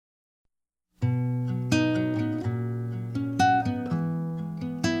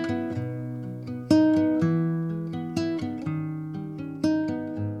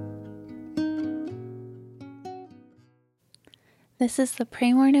This is the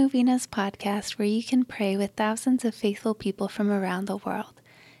Pray More Novenas podcast where you can pray with thousands of faithful people from around the world.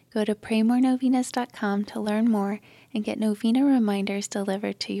 Go to praymorenovenas.com to learn more and get novena reminders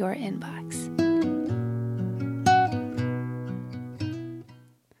delivered to your inbox.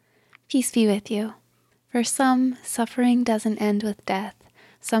 Peace be with you. For some, suffering doesn't end with death.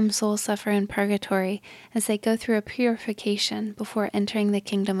 Some souls suffer in purgatory as they go through a purification before entering the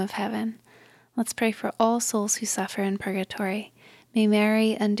kingdom of heaven. Let's pray for all souls who suffer in purgatory. May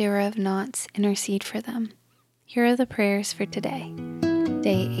Mary, undoer of knots, intercede for them. Here are the prayers for today,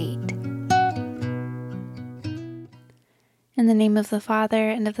 Day 8. In the name of the Father,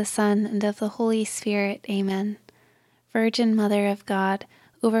 and of the Son, and of the Holy Spirit, Amen. Virgin Mother of God,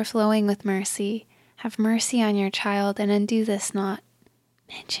 overflowing with mercy, have mercy on your child and undo this knot.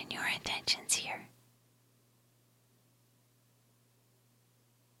 Mention your intentions here.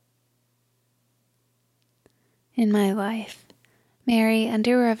 In my life, Mary,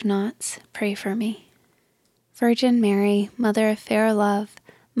 undoer of knots, pray for me. Virgin Mary, Mother of fair love,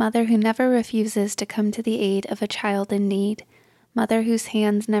 Mother who never refuses to come to the aid of a child in need, Mother whose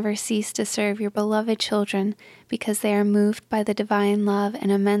hands never cease to serve your beloved children because they are moved by the divine love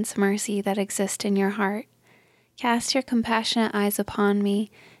and immense mercy that exist in your heart. Cast your compassionate eyes upon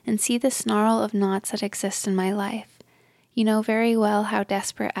me and see the snarl of knots that exist in my life. You know very well how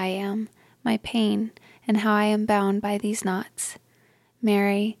desperate I am, my pain, and how I am bound by these knots.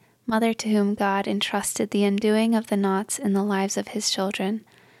 Mary, Mother to whom God entrusted the undoing of the knots in the lives of his children,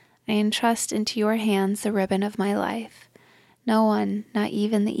 I entrust into your hands the ribbon of my life. No one, not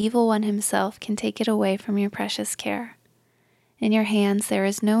even the evil one himself, can take it away from your precious care. In your hands there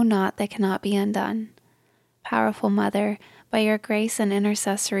is no knot that cannot be undone. Powerful Mother, by your grace and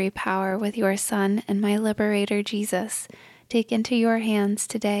intercessory power with your Son and my Liberator Jesus, take into your hands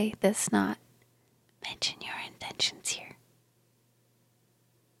today this knot. Mention your intentions here.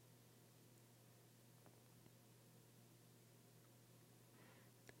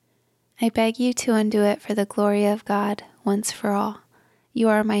 I beg you to undo it for the glory of God, once for all. You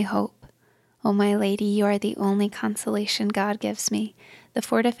are my hope. O my Lady, you are the only consolation God gives me, the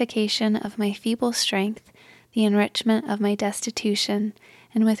fortification of my feeble strength, the enrichment of my destitution,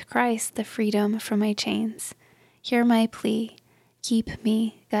 and with Christ the freedom from my chains. Hear my plea. Keep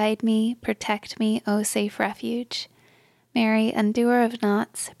me, guide me, protect me, O safe refuge. Mary, undoer of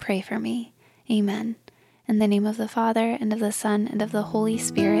knots, pray for me. Amen. In the name of the Father, and of the Son, and of the Holy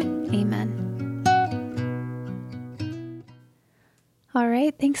Spirit. Amen. All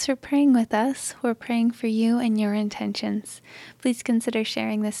right, thanks for praying with us. We're praying for you and your intentions. Please consider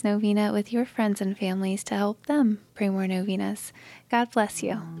sharing this novena with your friends and families to help them pray more novenas. God bless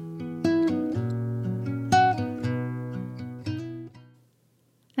you.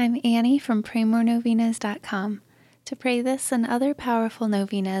 I'm Annie from PrayMoreNovenas.com. To pray this and other powerful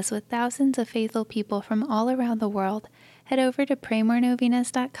novenas with thousands of faithful people from all around the world, head over to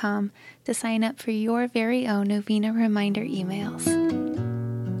PrayMoreNovenas.com to sign up for your very own novena reminder emails.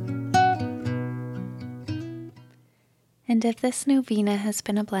 And if this novena has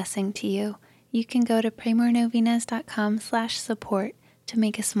been a blessing to you, you can go to PrayMoreNovenas.com/support to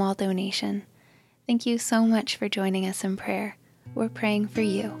make a small donation. Thank you so much for joining us in prayer. We're praying for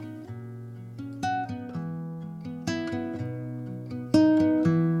you.